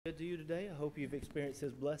Good to you today. I hope you've experienced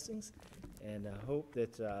His blessings, and I hope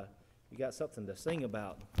that you got something to sing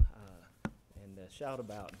about and shout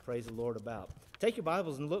about and praise the Lord about. Take your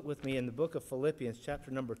Bibles and look with me in the book of Philippians, chapter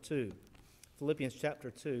number 2. Philippians chapter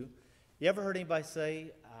 2. You ever heard anybody say,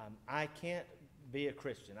 I can't be a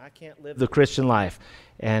Christian. I can't live the Christian life.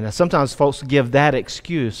 And sometimes folks give that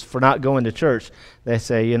excuse for not going to church. They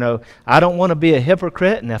say, I don't want to be a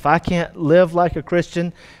hypocrite, and if I can't live like a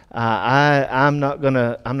Christian, I'm not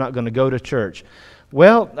gonna go to church.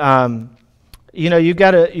 Well, you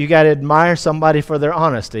gotta admire somebody for their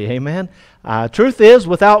honesty. Amen. Truth is,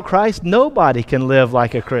 without Christ, nobody can live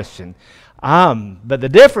like a Christian. But the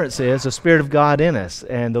difference is the Spirit of God in us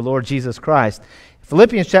and the Lord Jesus Christ.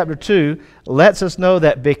 Philippians chapter 2 lets us know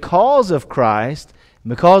that because of Christ,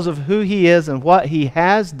 because of who He is and what He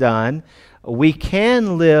has done, we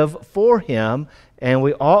can live for Him, and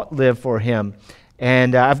we ought live for Him.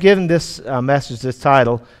 And I've given this message this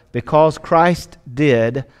title, Because Christ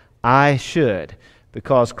Did, I Should.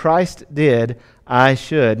 Because Christ did, I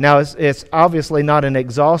should. Now, it's obviously not an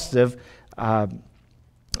exhaustive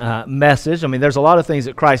message. I mean, there's a lot of things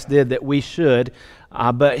that Christ did that we should.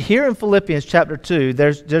 But here in Philippians chapter 2,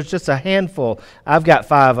 there's just a handful. I've got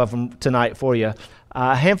 5 of them tonight for you.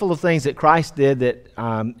 A handful of things that Christ did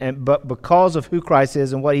but because of who Christ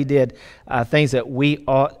is and what He did, things that we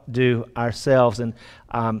ought do ourselves. And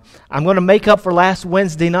I'm going to make up for last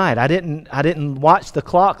Wednesday night. I didn't watch the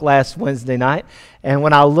clock last Wednesday night, and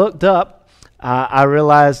when I looked up, I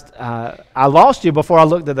realized I lost you before I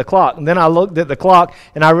looked at the clock. And then I looked at the clock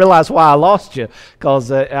and I realized why I lost you,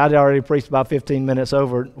 because I'd already preached about 15 minutes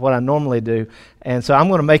over what I normally do. And so I'm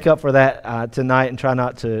going to make up for that tonight and try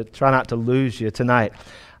not to lose you tonight.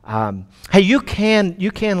 Hey, you can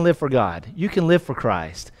live for God. You can live for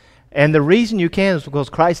Christ. And the reason you can is because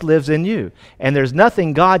Christ lives in you. And there's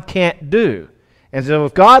nothing God can't do. And so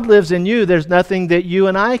if God lives in you, there's nothing that you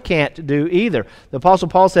and I can't do either. The Apostle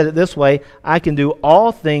Paul said it this way, I can do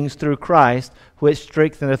all things through Christ, which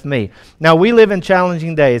strengtheneth me. Now, we live in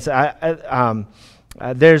challenging days.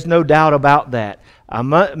 There's no doubt about that.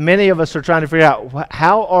 Many of us are trying to figure out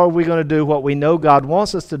how are we going to do what we know God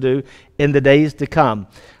wants us to do in the days to come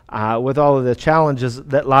with all of the challenges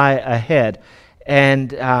that lie ahead. And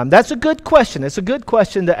that's a good question. It's a good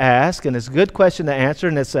question to ask, and it's a good question to answer,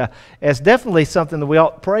 and it's definitely something that we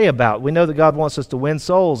ought to pray about. We know that God wants us to win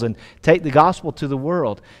souls and take the gospel to the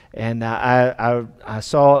world. And I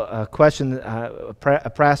saw a question a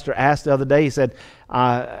pastor asked the other day. He said,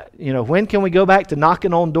 when can we go back to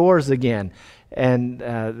knocking on doors again? And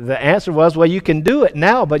the answer was, well, you can do it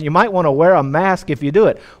now, but you might want to wear a mask if you do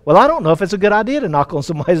it. Well, I don't know if it's a good idea to knock on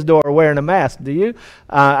somebody's door wearing a mask. Do you?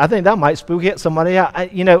 I think that might hit somebody out.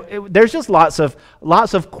 There's just lots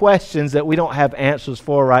of questions that we don't have answers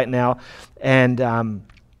for right now, and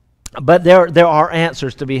but there are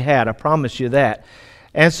answers to be had. I promise you that.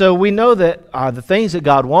 And so we know that the things that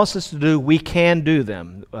God wants us to do, we can do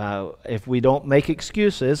them. If we don't make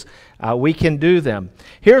excuses, we can do them.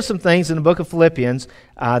 Here are some things in the book of Philippians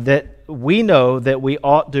that we know that we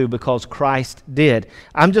ought do because Christ did.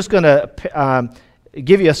 I'm just going to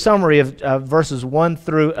give you a summary of verses 1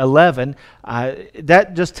 through 11.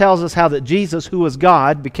 That just tells us how that Jesus, who was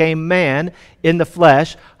God, became man in the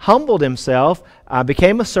flesh, humbled Himself,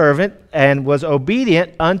 became a servant, and was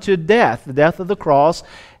obedient unto death, the death of the cross.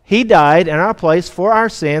 He died in our place for our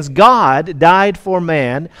sins. God died for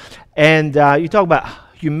man. And you talk about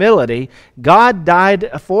humility. God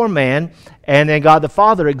died for man, and then God the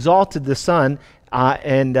Father exalted the Son.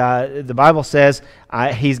 And the Bible says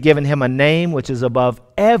He's given Him a name which is above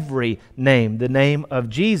every name, the name of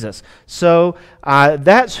Jesus. So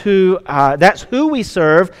that's who we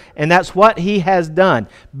serve, and that's what He has done.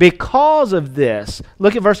 Because of this,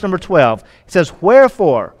 look at verse number 12. It says,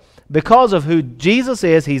 wherefore, because of who Jesus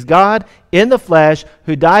is, He's God in the flesh,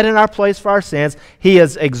 who died in our place for our sins, He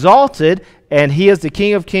is exalted, and He is the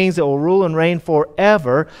King of kings that will rule and reign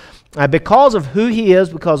forever. Because of who He is,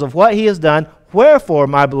 because of what He has done, wherefore,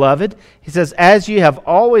 my beloved, He says, as ye have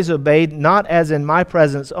always obeyed, not as in my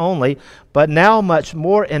presence only, but now much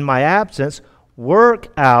more in my absence, work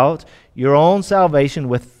out your own salvation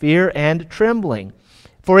with fear and trembling.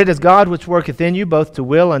 For it is God which worketh in you both to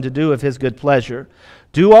will and to do of His good pleasure.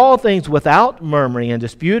 Do all things without murmuring and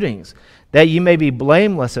disputings, that ye may be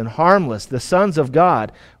blameless and harmless, the sons of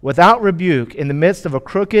God, without rebuke, in the midst of a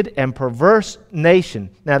crooked and perverse nation.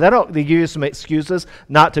 Now, that ought to give you some excuses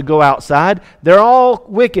not to go outside. They're all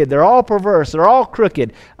wicked. They're all perverse. They're all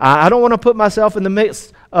crooked. I don't want to put myself in the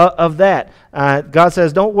midst of that. God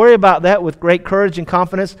says, don't worry about that. With great courage and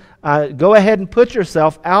confidence, go ahead and put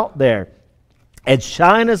yourself out there. and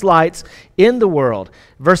shine as lights in the world.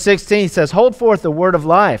 Verse 16, he says, hold forth the word of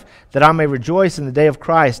life, that I may rejoice in the day of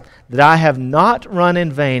Christ, that I have not run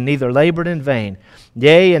in vain, neither labored in vain.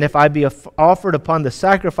 Yea, and if I be offered upon the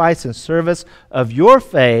sacrifice and service of your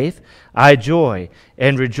faith, I joy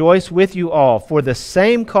and rejoice with you all. For the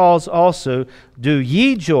same cause also do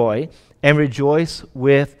ye joy and rejoice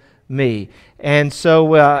with me. And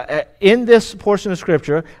so in this portion of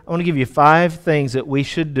Scripture, I want to give you 5 things that we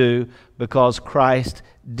should do because Christ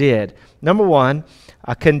did. Number 1,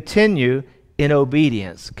 continue in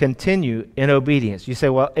obedience. Continue in obedience. You say,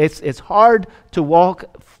 well, it's hard to walk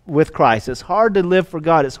with Christ. It's hard to live for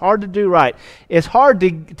God. It's hard to do right. It's hard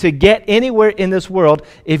to get anywhere in this world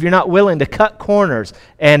if you're not willing to cut corners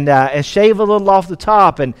and shave a little off the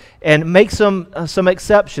top and make some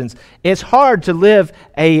exceptions. It's hard to live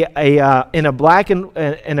in a black and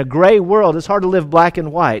a gray world. It's hard to live black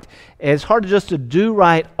and white. It's hard just to do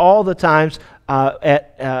right all the times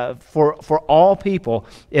for all people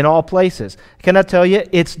in all places. Can I tell you,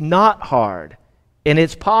 it's not hard. And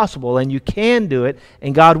it's possible, and you can do it,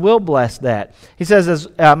 and God will bless that. He says,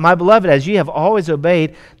 my beloved, as ye have always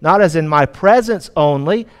obeyed, not as in my presence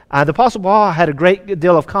only. The Apostle Paul had a great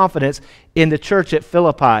deal of confidence in the church at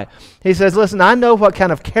Philippi. He says, listen, I know what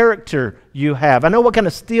kind of character you have. I know what kind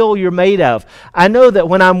of steel you're made of. I know that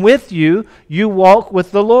when I'm with you, you walk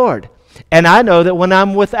with the Lord. And I know that when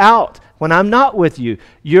I'm when I'm not with you,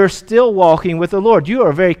 you're still walking with the Lord. You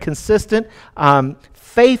are a very consistent,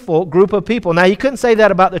 faithful group of people. Now, you couldn't say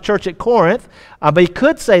that about the church at Corinth, but you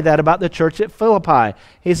could say that about the church at Philippi.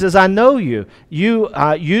 He says, I know you.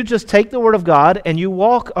 You just take the word of God and you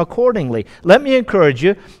walk accordingly. Let me encourage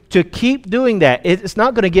you to keep doing that. It's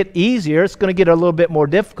not going to get easier. It's going to get a little bit more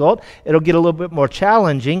difficult. It'll get a little bit more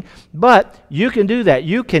challenging, but you can do that.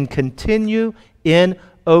 You can continue in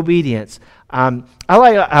obedience. I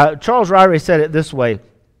like Charles Ryrie said it this way.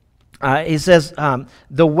 He says,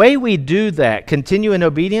 the way we do that, continue in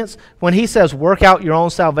obedience, when he says work out your own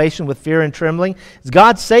salvation with fear and trembling,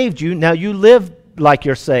 God saved you, now you live like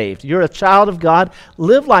you're saved. You're a child of God,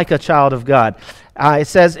 live like a child of God. It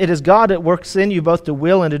says, it is God that works in you both to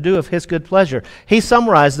will and to do of His good pleasure. He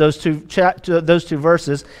summarized those two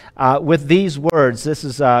verses with these words. This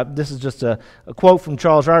is just a quote from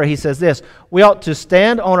Charles Ryrie. He says this, we ought to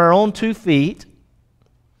stand on our own 2 feet,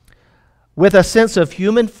 with a sense of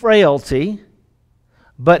human frailty,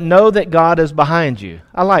 but know that God is behind you.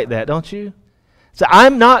 I like that, don't you? So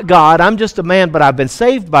I'm not God, I'm just a man, but I've been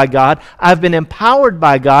saved by God. I've been empowered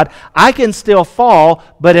by God. I can still fall,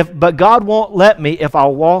 but God won't let me if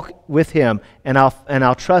I'll walk with Him and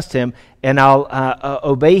I'll trust Him and I'll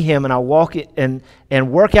obey Him and I'll walk it and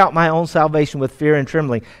work out my own salvation with fear and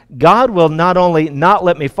trembling. God will not only not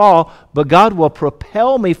let me fall, but God will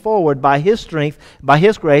propel me forward by His strength, by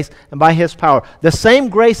His grace, and by His power. The same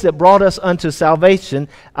grace that brought us unto salvation,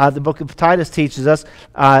 the book of Titus teaches us,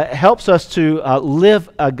 helps us to live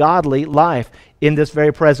a godly life in this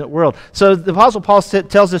very present world. So the Apostle Paul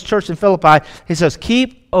tells this church in Philippi, he says,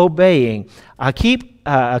 keep obeying,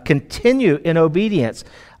 continue in obedience.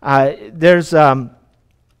 There's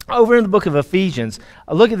over in the book of Ephesians,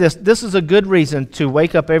 look at this. This is a good reason to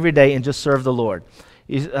wake up every day and just serve the Lord.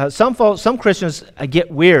 Some Christians get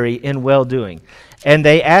weary in well-doing, and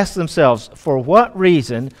they ask themselves, for what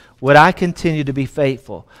reason would I continue to be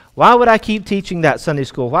faithful? Why would I keep teaching that Sunday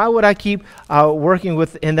school? Why would I keep working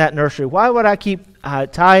in that nursery? Why would I keep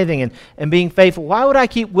tithing and being faithful? Why would I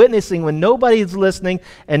keep witnessing when nobody's listening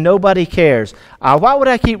and nobody cares? Why would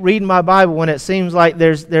I keep reading my Bible when it seems like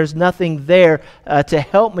there's nothing there to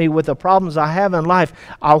help me with the problems I have in life?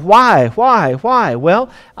 Why?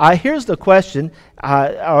 Well, here's the question,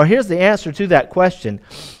 or here's the answer to that question.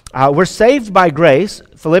 We're saved by grace.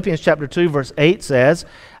 Philippians chapter 2 verse 8 says,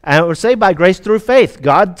 and we're saved by grace through faith.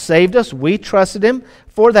 God saved us. We trusted Him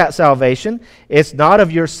for that salvation. It's not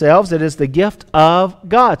of yourselves. It is the gift of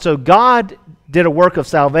God. So God did a work of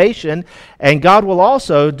salvation, and God will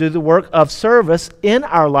also do the work of service in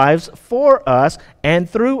our lives for us and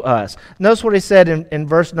through us. Notice what he said in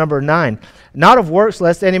verse number 9. Not of works,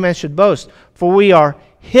 lest any man should boast, for we are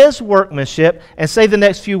His workmanship. And say the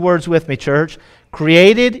next few words with me, church.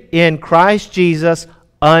 Created in Christ Jesus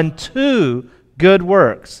unto good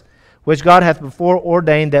works, which God hath before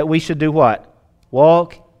ordained that we should do what?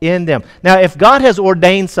 Walk in them. Now, if God has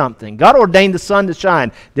ordained something, God ordained the sun to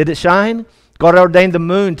shine. Did it shine? God ordained the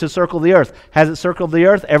moon to circle the earth. Has it circled the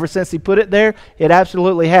earth ever since He put it there? It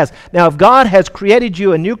absolutely has. Now, if God has created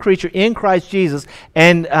you a new creature in Christ Jesus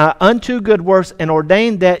and unto good works and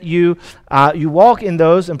ordained that you walk in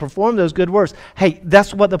those and perform those good works, hey,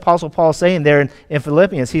 that's what the Apostle Paul is saying there in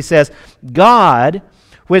Philippians. He says, God,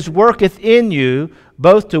 which worketh in you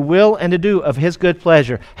both to will and to do of his good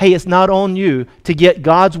pleasure. Hey, it's not on you to get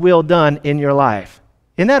God's will done in your life.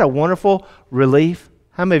 Isn't that a wonderful relief?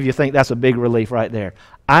 How many of you think that's a big relief right there?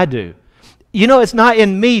 I do. You know, it's not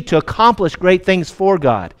in me to accomplish great things for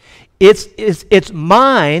God. It's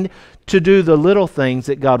mine to do the little things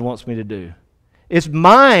that God wants me to do. It's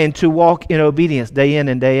mine to walk in obedience day in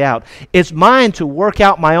and day out. It's mine to work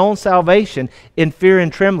out my own salvation in fear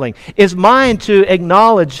and trembling. It's mine to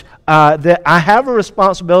acknowledge that I have a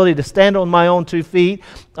responsibility to stand on my own 2 feet.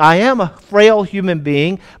 I am a frail human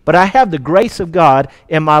being, but I have the grace of God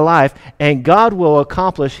in my life, and God will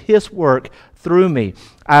accomplish His work through me.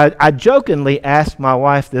 I jokingly asked my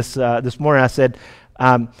wife this morning, I said,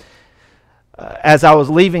 as I was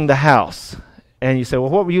leaving the house, and you say, well,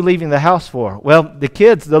 what were you leaving the house for? Well, the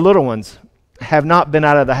kids, the little ones, have not been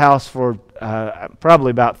out of the house for probably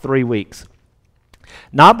about 3 weeks.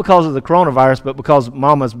 Not because of the coronavirus, but because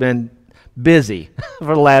Mama's been busy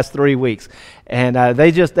for the last 3 weeks. And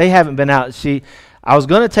they haven't been out. I was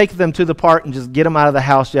going to take them to the park and just get them out of the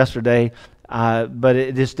house yesterday, but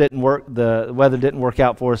it just didn't work. The weather didn't work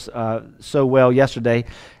out for us so well yesterday.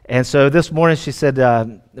 And so this morning she said,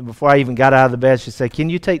 before I even got out of the bed, she said, can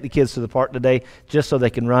you take the kids to the park today just so they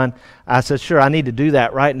can run? I said, sure, I need to do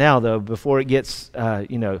that right now, though, before it gets, I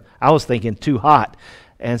was thinking too hot.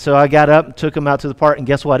 And so I got up and took them out to the park, and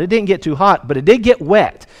guess what? It didn't get too hot, but it did get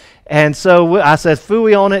wet. And so I said,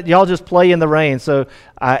 phooey on it, y'all just play in the rain. So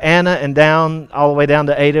Anna and all the way down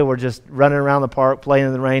to Ada were just running around the park, playing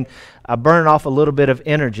in the rain, burning off a little bit of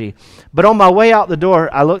energy. But on my way out the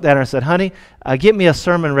door, I looked at her and said, honey, get me a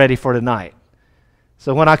sermon ready for tonight.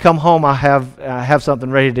 So when I come home, I have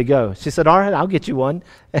something ready to go. She said, all right, I'll get you one.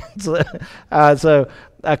 So,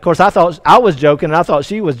 of course, I thought I was joking, and I thought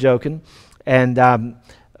she was joking. And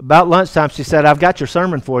about lunchtime, she said, I've got your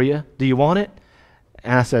sermon for you. Do you want it?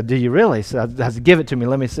 And I said, do you really? So I said, give it to me.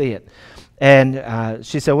 Let me see it. And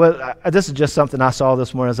she said, well, this is just something I saw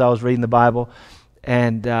this morning as I was reading the Bible.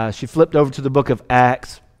 And she flipped over to the book of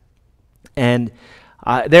Acts. And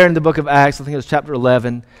there in the book of Acts, I think it was chapter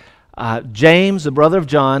 11, James, the brother of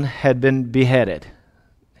John, had been beheaded.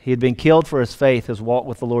 He had been killed for his faith, his walk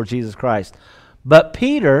with the Lord Jesus Christ. But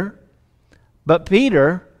Peter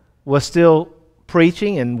was still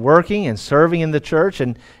preaching and working and serving in the church.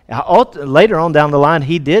 And later on down the line,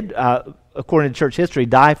 he did, according to church history,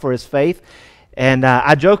 die for his faith. And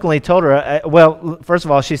I jokingly told her, well, first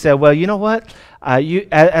of all, she said, well, you know what? You,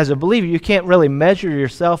 as a believer, you can't really measure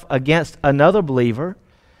yourself against another believer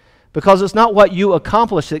because it's not what you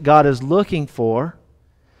accomplish that God is looking for.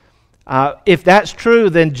 If that's true,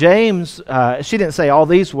 then James, she didn't say all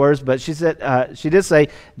these words, but she did say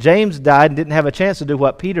James died and didn't have a chance to do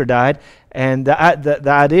what Peter died. And the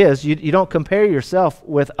idea is you don't compare yourself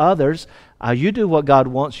with others. You do what God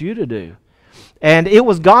wants you to do. And it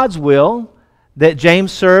was God's will that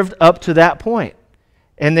James served up to that point.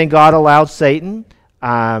 And then God allowed Satan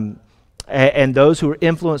and those who were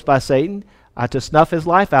influenced by Satan to snuff his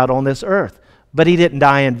life out on this earth. But he didn't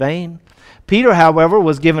die in vain. Peter, however,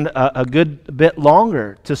 was given a good bit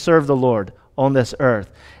longer to serve the Lord on this earth.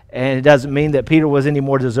 And it doesn't mean that Peter was any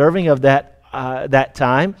more deserving of that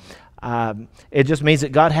time. It just means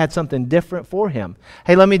that God had something different for him.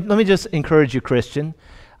 Hey, let me just encourage you, Christian.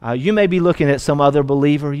 You may be looking at some other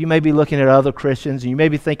believer. You may be looking at other Christians. And you may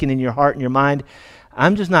be thinking in your heart and your mind,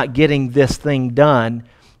 I'm just not getting this thing done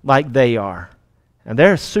like they are. And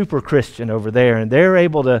they're super Christian over there, and they're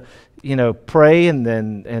able to, pray, and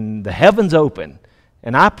the heavens open.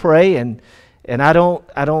 And I pray, and I don't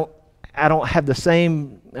have the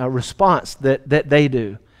same response that they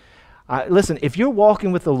do. Listen, if you're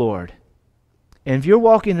walking with the Lord, and if you're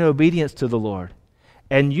walking in obedience to the Lord,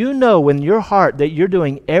 and you know in your heart that you're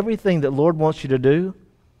doing everything that the Lord wants you to do,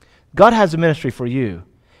 God has a ministry for you.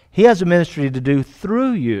 He has a ministry to do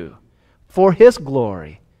through you for His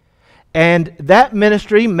glory. And that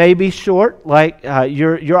ministry may be short, like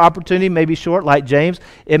your opportunity may be short, like James.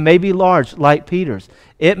 It may be large, like Peter's.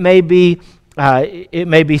 It may be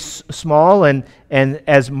small, and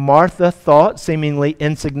as Martha thought, seemingly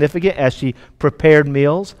insignificant as she prepared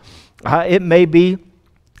meals. It may be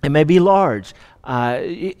large.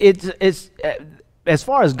 It's as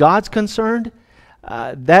far as God's concerned,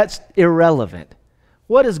 that's irrelevant.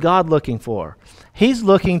 What is God looking for? He's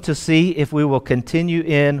looking to see if we will continue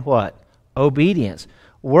in what? Obedience.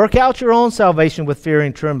 Work out your own salvation with fear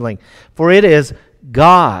and trembling, for it is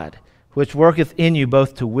God which worketh in you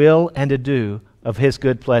both to will and to do of His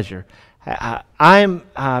good pleasure. That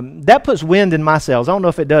puts wind in my sails. I don't know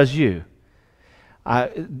if it does you.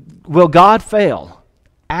 Will God fail?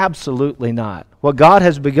 Absolutely not. What God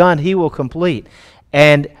has begun, He will complete.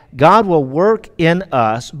 And God will work in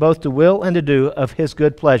us both to will and to do of His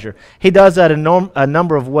good pleasure. He does that a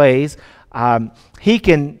number of ways. He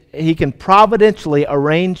can providentially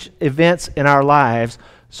arrange events in our lives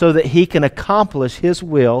so that He can accomplish His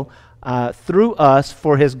will through us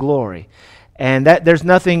for His glory. And that there's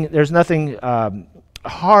nothing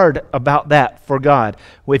hard about that for God.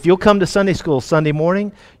 If you'll come to Sunday school Sunday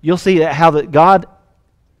morning, you'll see that how that God,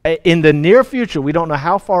 in the near future, we don't know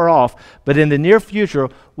how far off, but in the near future,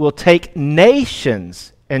 will take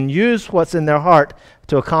nations and use what's in their heart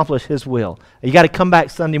to accomplish His will. You got to come back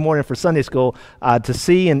Sunday morning for Sunday school to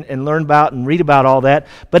see and learn about and read about all that.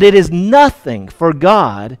 But it is nothing for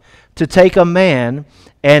God to take a man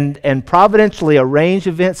and providentially arrange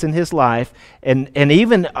events in his life and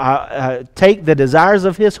even take the desires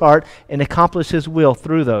of his heart and accomplish His will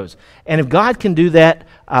through those. And if God can do that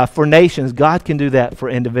for nations, God can do that for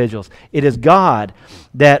individuals. It is God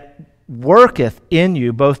that worketh in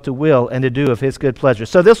you both to will and to do of His good pleasure.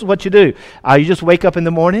 So this is what you do. You just wake up in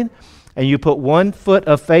the morning and you put one foot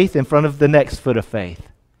of faith in front of the next foot of faith.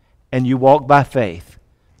 And you walk by faith,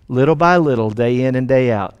 little by little, day in and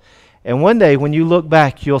day out. And one day when you look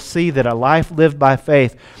back, you'll see that a life lived by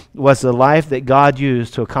faith was the life that God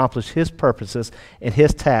used to accomplish His purposes and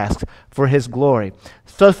His tasks for His glory.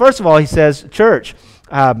 So first of all, he says, church,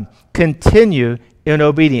 continue in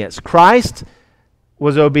obedience. Christ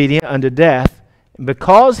was obedient unto death. And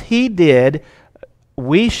because He did,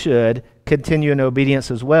 we should continue in obedience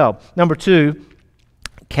as well. Number 2,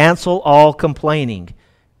 cancel all complaining.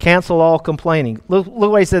 Cancel all complaining. Look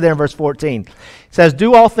what he said there in verse 14. It says,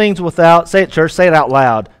 do all things without, say it church, say it out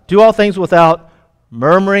loud. Do all things without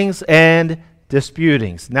murmurings and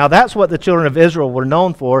disputings. Now that's what the children of Israel were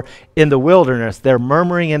known for in the wilderness. Their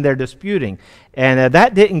murmuring and their disputing. And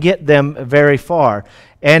that didn't get them very far.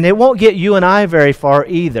 And it won't get you and I very far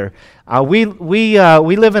either. We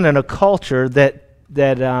live in a culture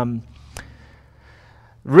that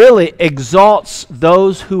really exalts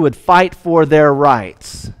those who would fight for their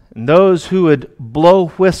rights and those who would blow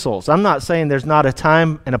whistles. I'm not saying there's not a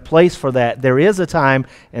time and a place for that. There is a time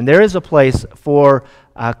and there is a place for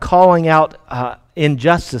calling out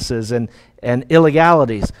injustices and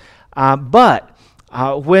illegalities. But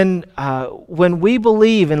when we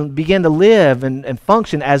believe and begin to live and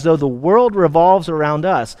function as though the world revolves around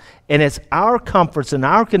us and it's our comforts and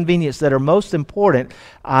our convenience that are most important,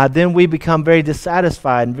 then we become very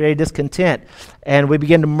dissatisfied and very discontent, and we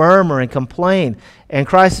begin to murmur and complain. And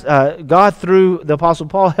God through the Apostle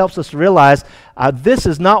Paul helps us to realize this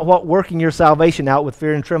is not what working your salvation out with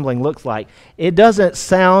fear and trembling looks like. It doesn't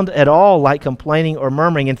sound at all like complaining or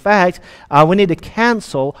murmuring. In fact, we need to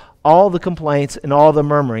cancel all the complaints and all the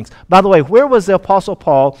murmurings. By the way, where was the Apostle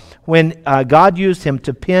Paul when God used him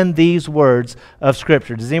to pen these words of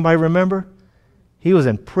Scripture? Does anybody remember? He was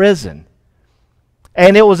in prison.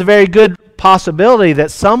 And it was a very good possibility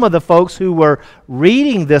that some of the folks who were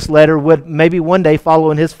reading this letter would maybe one day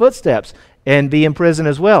follow in his footsteps and be in prison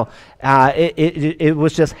as well. It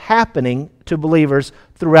was just happening to believers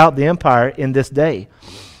throughout the empire in this day.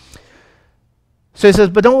 So he says,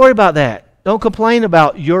 but don't worry about that. Don't complain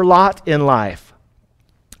about your lot in life.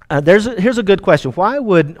 Here's a good question. Why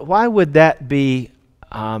would that be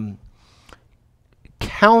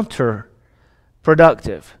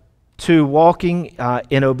counterproductive to walking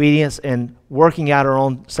in obedience and working out our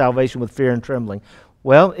own salvation with fear and trembling?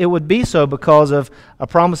 Well, it would be so because of a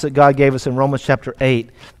promise that God gave us in Romans chapter 8.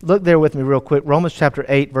 Look there with me real quick. Romans chapter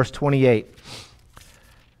 8, verse 28.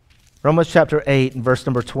 Romans chapter 8 and verse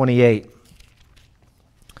number 28.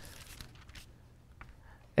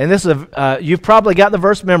 And this is you've probably got the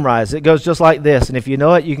verse memorized. It goes just like this. And if you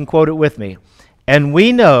know it, you can quote it with me. And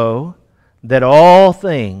we know that all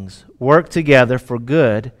things work together for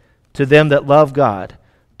good to them that love God,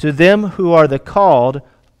 to them who are the called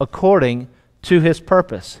according to His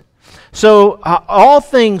purpose. So all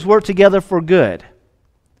things work together for good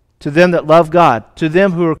to them that love God, to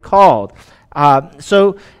them who are called.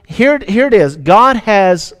 So here it is. God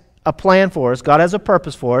has a plan for us. God has a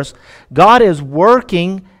purpose for us. God is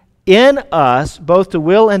working in us both to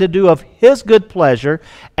will and to do of His good pleasure.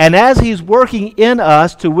 And as He's working in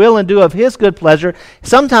us to will and do of His good pleasure,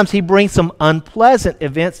 sometimes He brings some unpleasant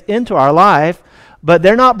events into our life, but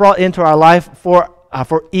they're not brought into our life for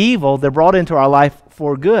evil. They're brought into our life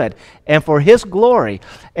for good and for His glory.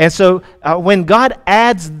 And so when God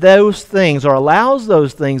adds those things or allows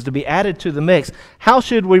those things to be added to the mix, how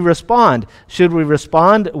should we respond? Should we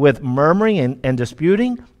respond with murmuring and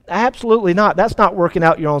disputing? Absolutely not. That's not working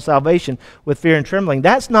out your own salvation with fear and trembling.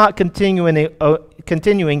 That's not continuing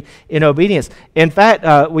in obedience. In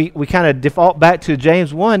fact, we kind of default back to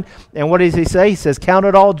James 1, and what does he say? He says, count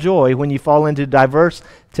it all joy when you fall into diverse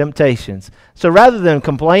temptations. So rather than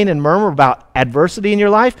complain and murmur about adversity in your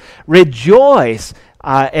life, rejoice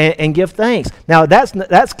and give thanks. Now,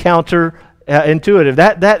 that's counter intuitive.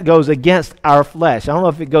 That goes against our flesh. I don't know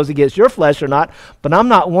if it goes against your flesh or not, but I'm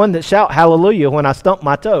not one that shout hallelujah when I stump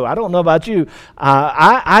my toe. I don't know about you.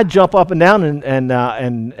 I jump up and down and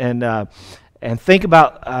think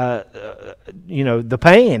about the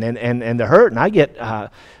pain and the hurt, and I get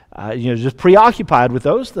just preoccupied with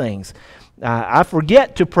those things. I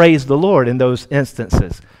forget to praise the Lord in those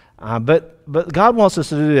instances. But God wants us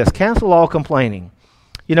to do this. Cancel all complaining.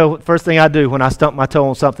 First thing I do when I stump my toe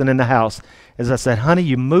on something in the house is I said, honey,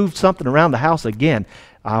 you moved something around the house again.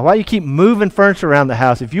 Why do you keep moving furniture around the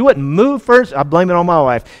house? If you wouldn't move furniture, I blame it on my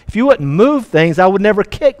wife. If you wouldn't move things, I would never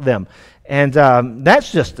kick them. And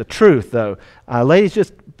that's just the truth, though. Ladies,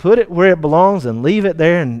 just put it where it belongs and leave it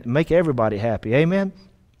there and make everybody happy. Amen?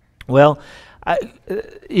 Well,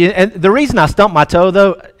 and the reason I stump my toe,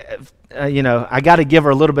 though, I got to give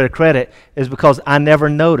her a little bit of credit, is because I never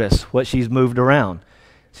notice what she's moved around.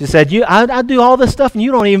 She said, I do all this stuff and you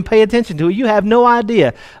don't even pay attention to it. You have no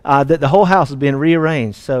idea that the whole house is being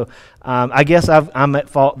rearranged. So I guess I'm at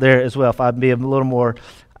fault there as well. If I'd be a little more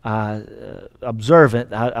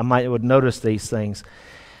observant, I would notice these things.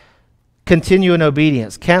 Continue in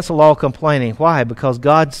obedience. Cancel all complaining. Why? Because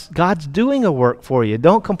God's doing a work for you.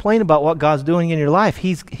 Don't complain about what God's doing in your life.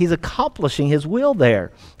 He's accomplishing His will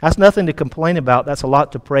there. That's nothing to complain about. That's a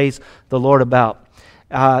lot to praise the Lord about.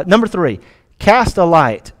 Number 3. Cast a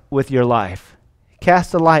light with your life.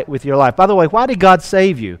 Cast a light with your life. By the way, why did God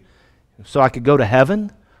save you? So I could go to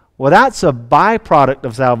heaven? Well, that's a byproduct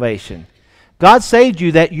of salvation. God saved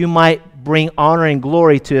you that you might bring honor and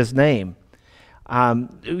glory to His name.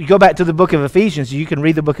 You go back to the book of Ephesians, you can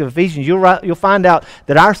read the book of Ephesians, you'll find out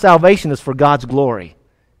that our salvation is for God's glory.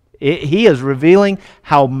 He is revealing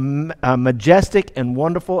how majestic and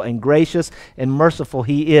wonderful and gracious and merciful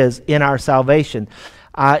He is in our salvation.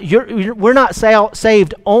 We're not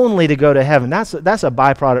saved only to go to heaven. That's a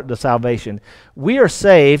byproduct of salvation. We are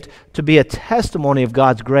saved to be a testimony of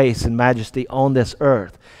God's grace and majesty on this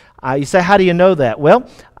earth. You say, how do you know that? Well,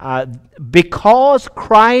 because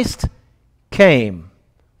Christ came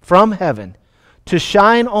from heaven to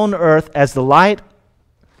shine on earth as the light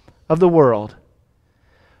of the world,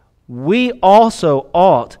 we also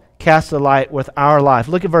ought cast a light with our life.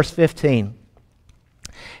 Look at verse 15.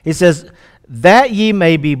 He says, that ye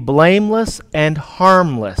may be blameless and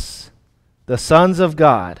harmless, the sons of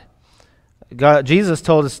God. Jesus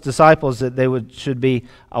told His disciples that they should be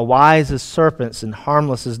wise as serpents and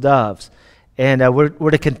harmless as doves. And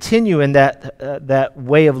we're to continue in that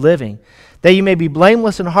way of living. That ye may be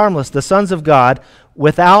blameless and harmless, the sons of God,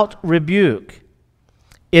 without rebuke,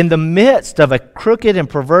 in the midst of a crooked and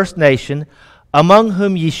perverse nation, among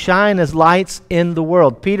whom ye shine as lights in the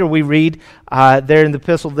world. Peter, we read there in the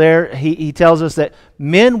epistle there, he tells us that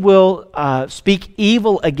men will speak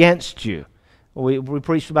evil against you. We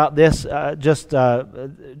preached about this just a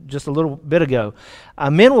little bit ago.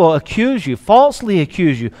 Men will accuse you, falsely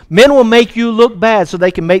accuse you. Men will make you look bad so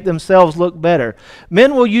they can make themselves look better.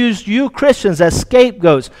 Men will use you Christians as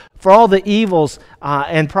scapegoats for all the evils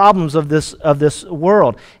and problems of this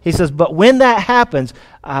world. He says, but when that happens,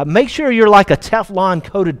 make sure you're like a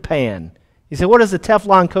Teflon-coated pan. You say, what is a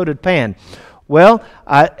Teflon-coated pan? Well,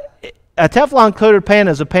 a Teflon-coated pan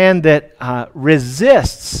is a pan that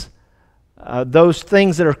resists those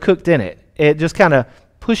things that are cooked in it. It just kind of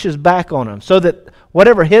pushes back on them so that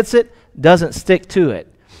whatever hits it doesn't stick to it.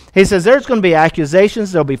 He says there's going to be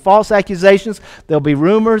accusations, there'll be false accusations, there'll be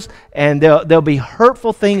rumors, and there'll be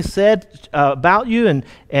hurtful things said about you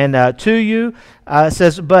and to you. It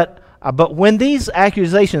says, but when these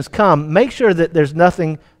accusations come, make sure that there's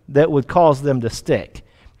nothing that would cause them to stick.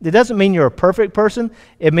 It doesn't mean you're a perfect person.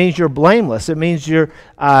 It means you're blameless. It means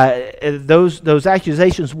those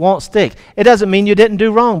accusations won't stick. It doesn't mean you didn't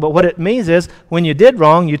do wrong, but what it means is when you did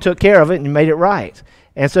wrong, you took care of it and you made it right.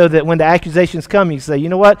 And so that when the accusations come, you can say, you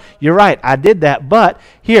know what, you're right, I did that, but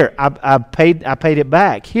here, I paid it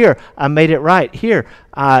back. Here, I made it right. Here,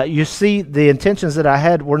 you see the intentions that I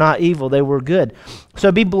had were not evil, they were good.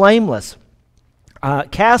 So be blameless.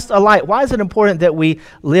 Cast a light. Why is it important that we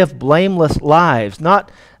live blameless lives?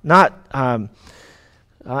 Not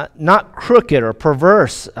crooked or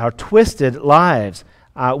perverse or twisted lives.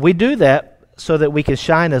 We do that so that we can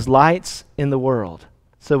shine as lights in the world.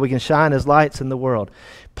 So we can shine as lights in the world.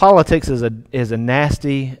 Politics is a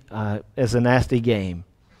nasty game.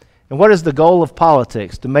 And what is the goal of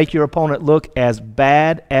politics? To make your opponent look as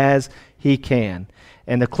bad as he can.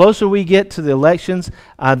 And the closer we get to the elections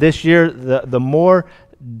this year, the more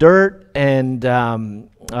dirt and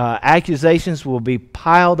accusations will be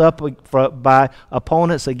piled up by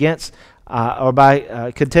opponents against or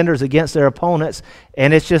by contenders against their opponents.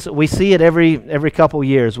 And it's just, we see it every couple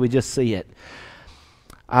years. We just see it.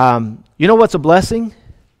 You know what's a blessing?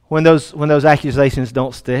 When those accusations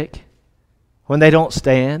don't stick, when they don't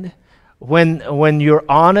stand, when you're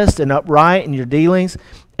honest and upright in your dealings,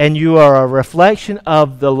 and you are a reflection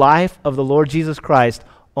of the life of the Lord Jesus Christ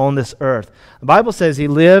on this earth. The Bible says he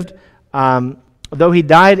lived, though he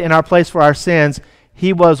died in our place for our sins,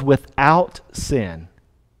 he was without sin.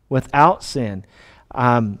 Without sin.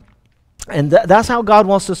 And that's how God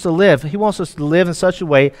wants us to live. He wants us to live in such a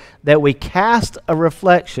way that we cast a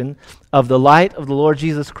reflection of the light of the Lord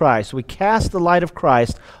Jesus Christ. We cast the light of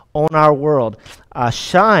Christ on our world.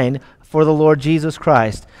 Shine for the Lord Jesus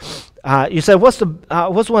Christ. You say, what's one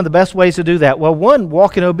of the best ways to do that? Well, one,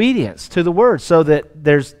 walk in obedience to the word, so that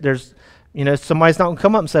there's somebody's not going to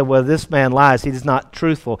come up and say, well, this man lies. He's not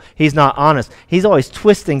truthful. He's not honest. He's always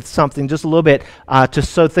twisting something just a little bit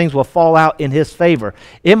so things will fall out in his favor.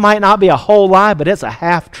 It might not be a whole lie, but it's a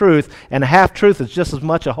half-truth, and a half-truth is just as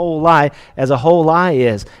much a whole lie as a whole lie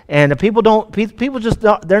is. And people just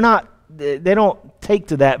don't, they don't take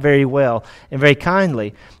to that very well and very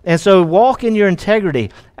kindly. And so walk in your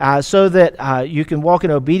integrity so that you can walk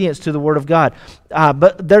in obedience to the Word of God.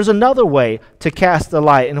 But there's another way to cast the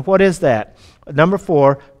light. And what is that? Number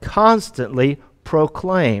 4, constantly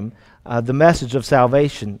proclaim the message of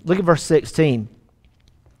salvation. Look at verse 16.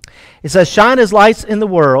 It says, shine as lights in the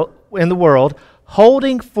world,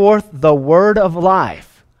 holding forth the word of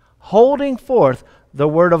life. Holding forth the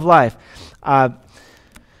word of life.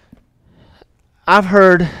 I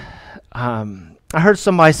heard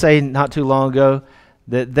somebody say not too long ago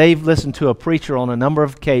that they've listened to a preacher on a number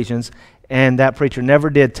of occasions, and that preacher never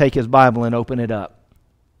did take his Bible and open it up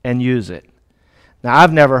and use it. Now,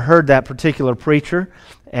 I've never heard that particular preacher,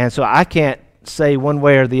 and so I can't say one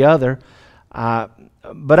way or the other,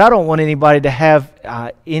 but I don't want anybody to have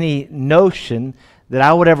any notion that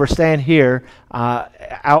I would ever stand here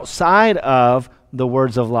outside of the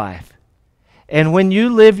words of life. And when you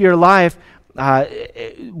live your life,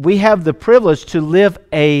 we have the privilege to live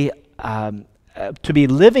to be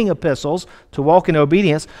living epistles, to walk in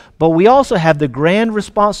obedience, but we also have the grand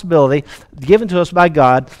responsibility given to us by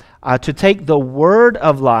God to take the word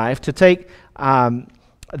of life, to take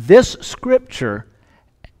this scripture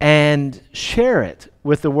and share it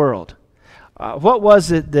with the world. What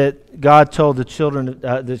was it that God told the children,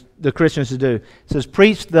 the Christians to do? It says,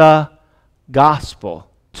 preach the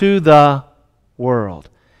gospel to the world.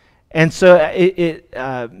 And so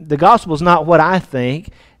the gospel is not what I think.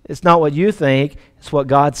 It's not what you think. It's what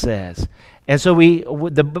God says. And so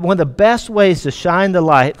one of the best ways to shine the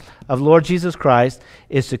light of Lord Jesus Christ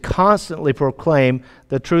is to constantly proclaim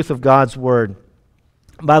the truth of God's word.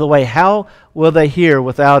 By the way, how will they hear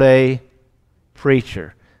without a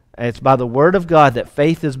preacher? It's by the word of God that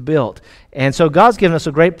faith is built. And so God's given us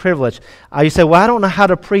a great privilege. You say, well, I don't know how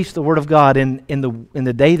to preach the word of God in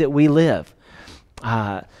the day that we live.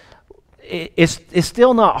 It's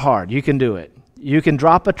still not hard. You can do it. You can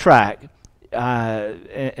drop a tract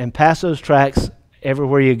and pass those tracts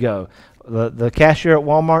everywhere you go. The cashier at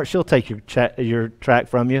Walmart, she'll take your tract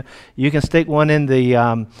from you. You can stick one in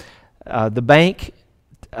the bank,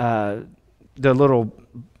 the little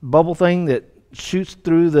bubble thing that shoots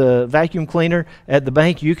through the vacuum cleaner at the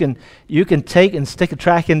bank. You can take and stick a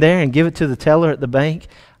tract in there and give it to the teller at the bank.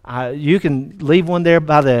 You can leave one there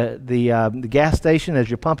by the gas station as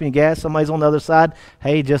you're pumping gas. Somebody's on the other side.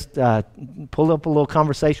 Hey, just pull up a little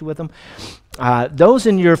conversation with them. Those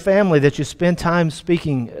in your family that you spend time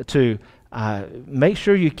speaking to, make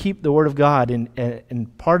sure you keep the Word of God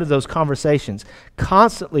in part of those conversations.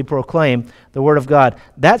 Constantly proclaim the Word of God.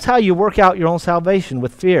 That's how you work out your own salvation,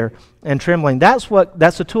 with fear and trembling. That's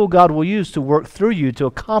a tool God will use to work through you to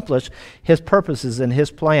accomplish His purposes and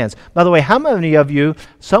His plans. By the way, how many of you,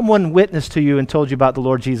 someone witnessed to you and told you about the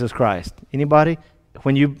Lord Jesus Christ? Anybody?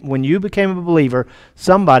 When you became a believer,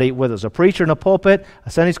 somebody, whether it's a preacher in a pulpit, a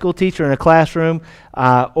Sunday school teacher in a classroom,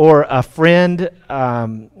 or a friend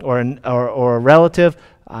or a relative,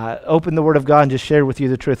 opened the Word of God and just shared with you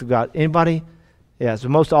the truth of God. Anybody? Yeah, so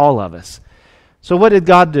most all of us. So what did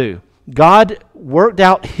God do? God worked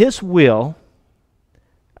out His will,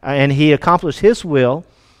 and He accomplished His will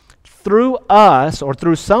through us or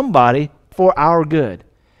through somebody for our good.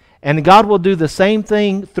 And God will do the same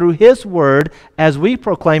thing through His Word as we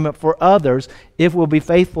proclaim it for others if we'll be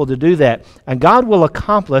faithful to do that. And God will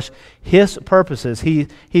accomplish His purposes.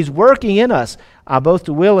 He's working in us both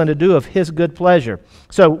to will and to do of His good pleasure.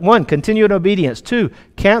 So 1, continue in obedience. 2,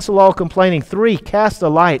 cancel all complaining. 3, cast a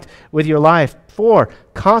light with your life. 4,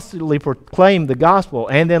 constantly proclaim the gospel.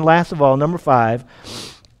 And then last of all, number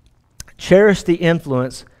 5, cherish the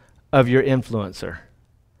influence of your influencer.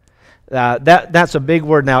 That's a big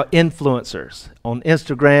word now, influencers. On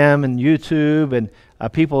Instagram and YouTube, and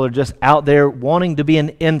people are just out there wanting to be an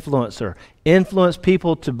influencer. Influence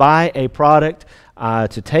people to buy a product,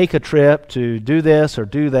 to take a trip, to do this or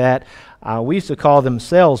do that. We used to call them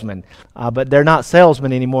salesmen, but they're not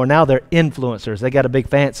salesmen anymore. Now they're influencers. They got a big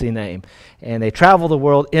fancy name, and they travel the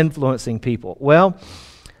world influencing people. Well,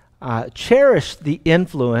 cherish the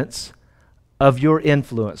influence of your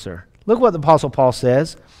influencer. Look what the Apostle Paul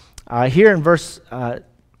says. Here in verse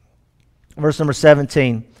number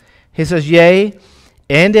 17, he says, "Yea,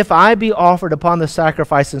 and if I be offered upon the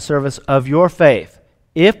sacrifice and service of your faith,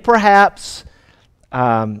 if perhaps,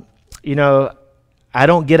 I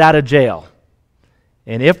don't get out of jail,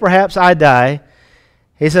 and if perhaps I die,"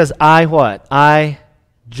 he says, "I what? I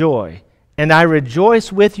joy, and I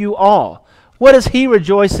rejoice with you all." What is he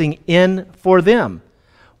rejoicing in for them?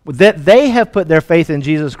 That they have put their faith in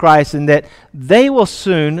Jesus Christ, and that they will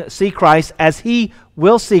soon see Christ as He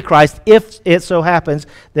will see Christ if it so happens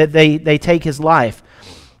that they take His life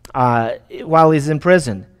while He's in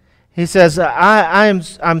prison. He says,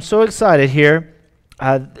 I'm so excited here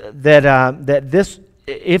that this,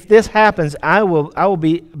 if this happens, I will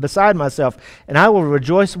be beside myself, and I will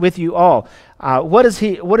rejoice with you all. What is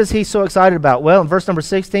he so excited about? Well, in verse number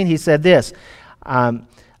 16, he said this,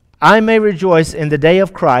 "I may rejoice in the day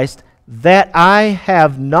of Christ, that I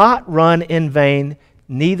have not run in vain,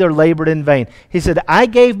 neither labored in vain." He said, "I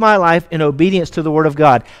gave my life in obedience to the Word of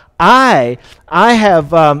God. I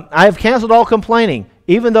have canceled all complaining,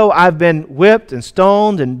 even though I've been whipped and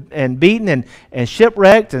stoned and beaten and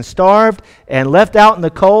shipwrecked and starved and left out in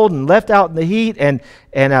the cold and left out in the heat and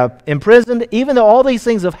imprisoned. Even though all these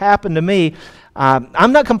things have happened to me,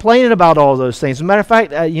 I'm not complaining about all those things. As a matter of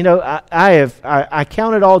fact, I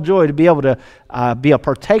count it all joy to be able to be a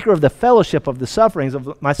partaker of the fellowship of the sufferings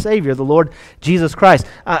of my Savior, the Lord Jesus Christ.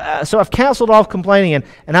 So I've canceled all complaining,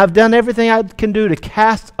 and I've done everything I can do to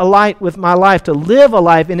cast a light with my life, to live a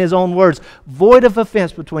life, in His own words, void of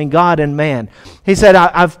offense between God and man." He said,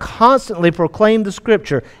 I've constantly proclaimed the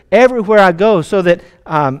Scripture everywhere I go, so that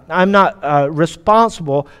I'm not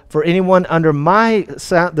responsible for anyone under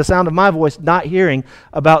the sound of my voice not hearing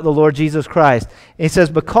about the Lord Jesus Christ. And he says,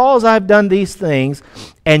 "Because I've done these things,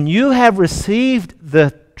 and you have received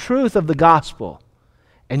the truth of the gospel,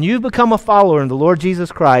 and you've become a follower in the Lord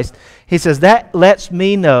Jesus Christ," he says, "that lets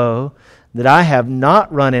me know that I have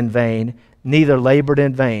not run in vain, neither labored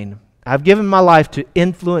in vain. I've given my life to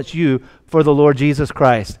influence you for the Lord Jesus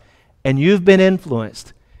Christ, and you've been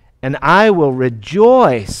influenced, and I will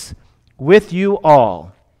rejoice with you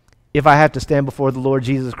all if I have to stand before the Lord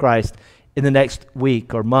Jesus Christ in the next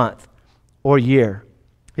week or month or year."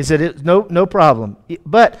 He said, "It's no problem."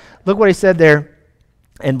 But look what he said there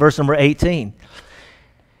in verse number 18.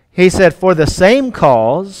 He said, "For the same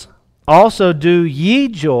cause also do ye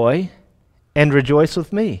joy and rejoice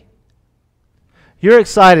with me." You're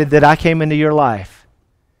excited that I came into your life,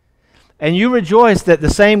 and you rejoice that the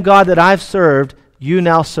same God that I've served, you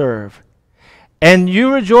now serve. And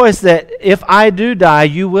you rejoice that if I do die,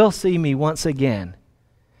 you will see me once again.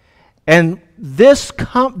 And this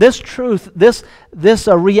truth, this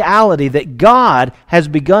reality that God has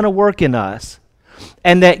begun a work in us,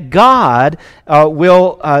 and that God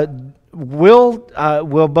will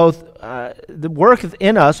both work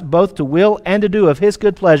in us both to will and to do of His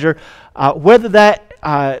good pleasure, whether that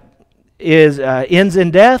ends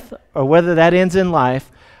in death or whether that ends in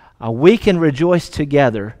life, we can rejoice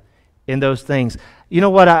together in those things. You know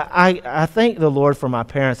what? I thank the Lord for my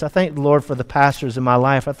parents. I thank the Lord for the pastors in my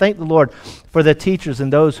life. I thank the Lord for the teachers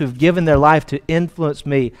and those who've given their life to influence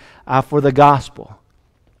me for the gospel.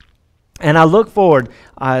 And I look forward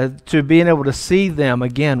to being able to see them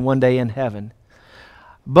again one day in heaven.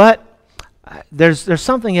 But there's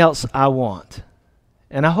something else I want,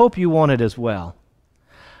 and I hope you want it as well.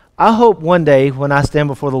 I hope one day when I stand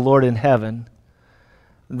before the Lord in heaven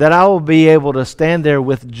that I will be able to stand there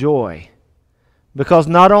with joy, because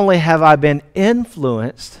not only have I been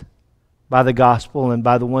influenced by the gospel and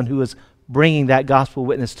by the one who is bringing that gospel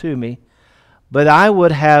witness to me, but I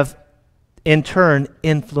would have in turn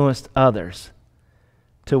influenced others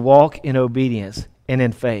to walk in obedience and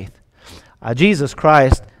in faith. Jesus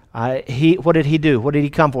Christ What did he do? What did he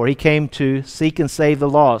come for? He came to seek and save the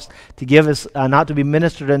lost, to give us, not to be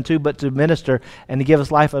ministered unto, but to minister and to give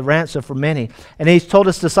us life a ransom for many. And he's told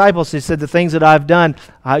his disciples, he said, the things that I've done,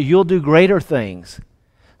 you'll do greater things.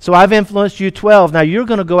 So I've influenced you 12. Now you're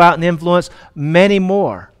going to go out and influence many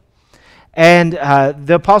more. And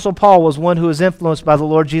the Apostle Paul was one who was influenced by the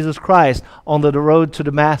Lord Jesus Christ on the road to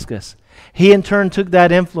Damascus. He in turn took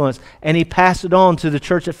that influence and he passed it on to the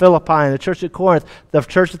church at Philippi and the church at Corinth, the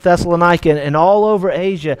church at Thessalonica, and all over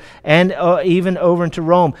Asia and even over into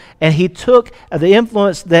Rome. And he took the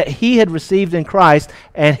influence that he had received in Christ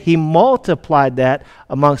and he multiplied that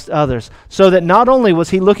amongst others. So that not only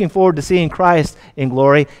was he looking forward to seeing Christ in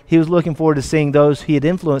glory, he was looking forward to seeing those he had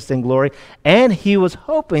influenced in glory, and he was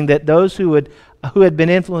hoping that those who had been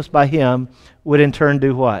influenced by him would in turn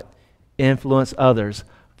do what? Influence others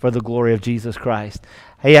for the glory of Jesus Christ.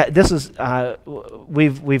 Hey, this is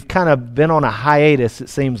we've kind of been on a hiatus, it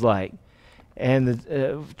seems like,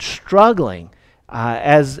 and struggling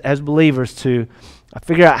as believers to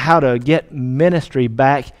figure out how to get ministry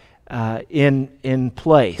back in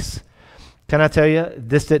place. Can I tell you,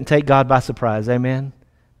 this didn't take God by surprise? Amen.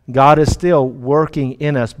 God is still working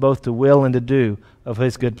in us both to will and to do of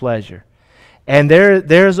His good pleasure. And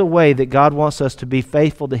there's a way that God wants us to be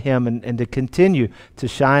faithful to Him and to continue to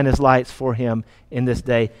shine His lights for Him in this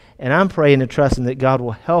day. And I'm praying and trusting that God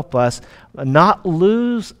will help us not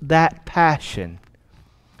lose that passion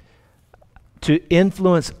to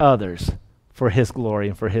influence others for His glory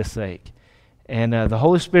and for His sake. And the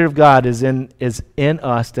Holy Spirit of God is in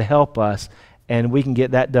us to help us, and we can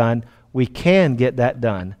get that done. We can get that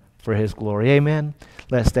done for His glory. Amen?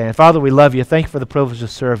 Let's stand. Father, we love You. Thank You for the privilege to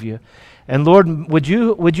serve You. And Lord, would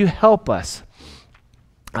you help us?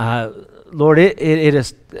 Lord, it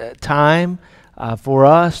is time for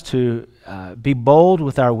us to be bold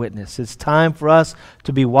with our witness. It's time for us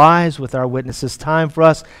to be wise with our witness. It's time for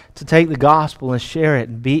us to take the gospel and share it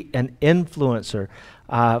and be an influencer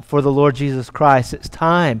for the Lord Jesus Christ. It's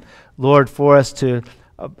time, Lord, for us to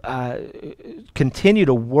continue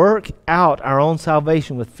to work out our own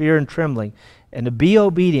salvation with fear and trembling, and to be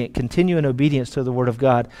obedient, continue in obedience to the Word of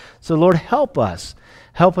God. So, Lord, help us.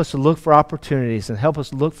 Help us to look for opportunities and help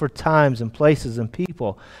us look for times and places and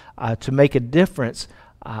people to make a difference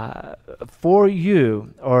for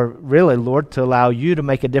You, or really, Lord, to allow You to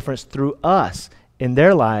make a difference through us in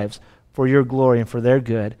their lives for Your glory and for their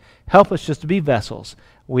good. Help us just to be vessels.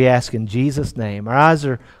 We ask in Jesus' name. Our eyes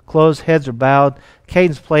are closed, heads are bowed.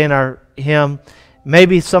 Caden's playing our hymn.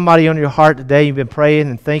 Maybe somebody on your heart today, you've been praying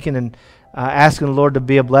and thinking and asking the Lord to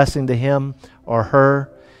be a blessing to him or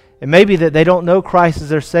her. And maybe that they don't know Christ as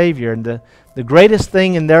their Savior. And the greatest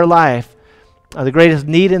thing in their life, the greatest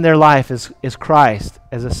need in their life is Christ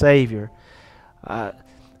as a Savior. The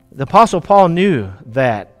Apostle Paul knew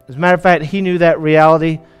that. As a matter of fact, he knew that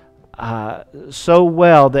reality so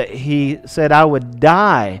well that he said, I would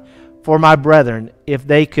die for my brethren if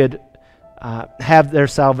they could have their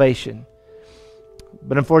salvation.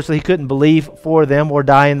 But unfortunately, he couldn't believe for them or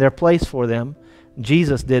die in their place for them.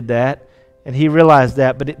 Jesus did that, and he realized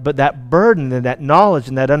that. But that burden and that knowledge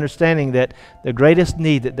and that understanding that the greatest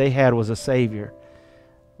need that they had was a Savior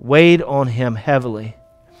weighed on him heavily.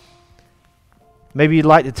 Maybe you'd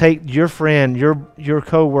like to take your friend, your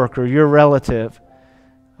coworker, your relative,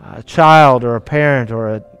 a child or a parent or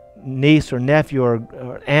a niece or nephew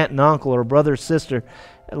or aunt and uncle or brother or sister,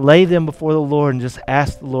 lay them before the Lord and just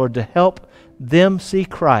ask the Lord to help them see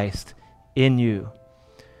Christ in you.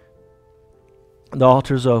 The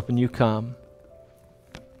altar's open. You come.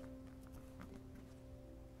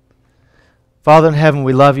 Father in heaven,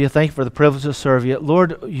 we love You. Thank You for the privilege to serve You.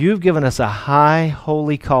 Lord, You've given us a high,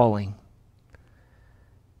 holy calling.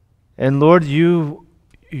 And Lord, You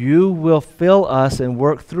will fill us and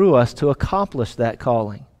work through us to accomplish that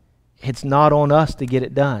calling. It's not on us to get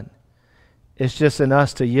it done. It's just in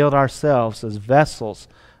us to yield ourselves as vessels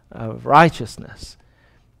of righteousness,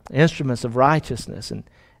 instruments of righteousness, and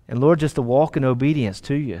Lord, just to walk in obedience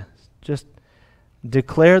to You. Just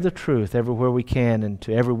declare the truth everywhere we can and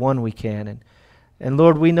to everyone we can. And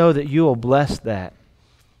Lord, we know that You will bless that.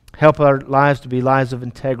 Help our lives to be lives of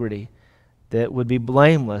integrity, that would be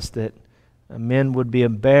blameless, that men would be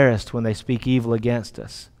embarrassed when they speak evil against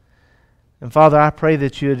us. And Father, I pray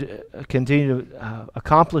that You'd continue to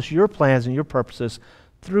accomplish Your plans and Your purposes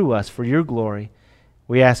through us for Your glory.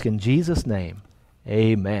 We ask in Jesus' name,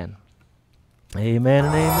 amen. Amen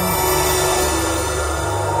and amen.